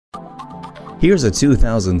Here's a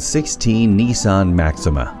 2016 Nissan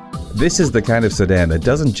Maxima. This is the kind of sedan that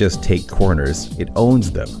doesn't just take corners, it owns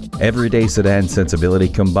them. Everyday sedan sensibility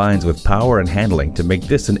combines with power and handling to make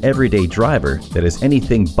this an everyday driver that is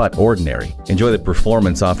anything but ordinary. Enjoy the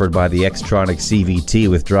performance offered by the Xtronic CVT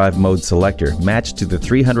with drive mode selector matched to the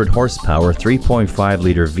 300 horsepower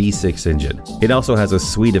 3.5-liter V6 engine. It also has a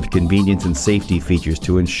suite of convenience and safety features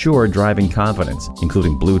to ensure driving confidence,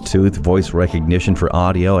 including Bluetooth, voice recognition for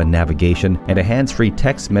audio and navigation, and a hands-free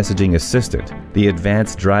text messaging assistant. The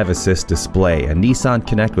advanced Drive Assist display and Nissan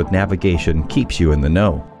Connect with navigation keeps you in the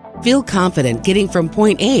know. Feel confident getting from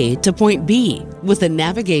point A to point B with a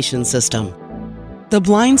navigation system. The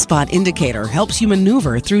blind spot indicator helps you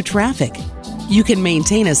maneuver through traffic. You can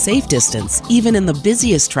maintain a safe distance even in the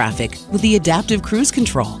busiest traffic with the adaptive cruise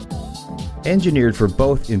control. Engineered for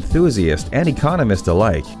both enthusiast and economist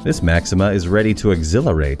alike, this Maxima is ready to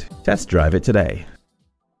exhilarate. Test drive it today.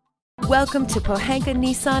 Welcome to Pohanka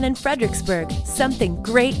Nissan in Fredericksburg. Something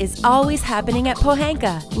great is always happening at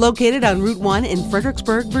Pohanka. Located on Route 1 in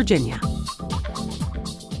Fredericksburg, Virginia.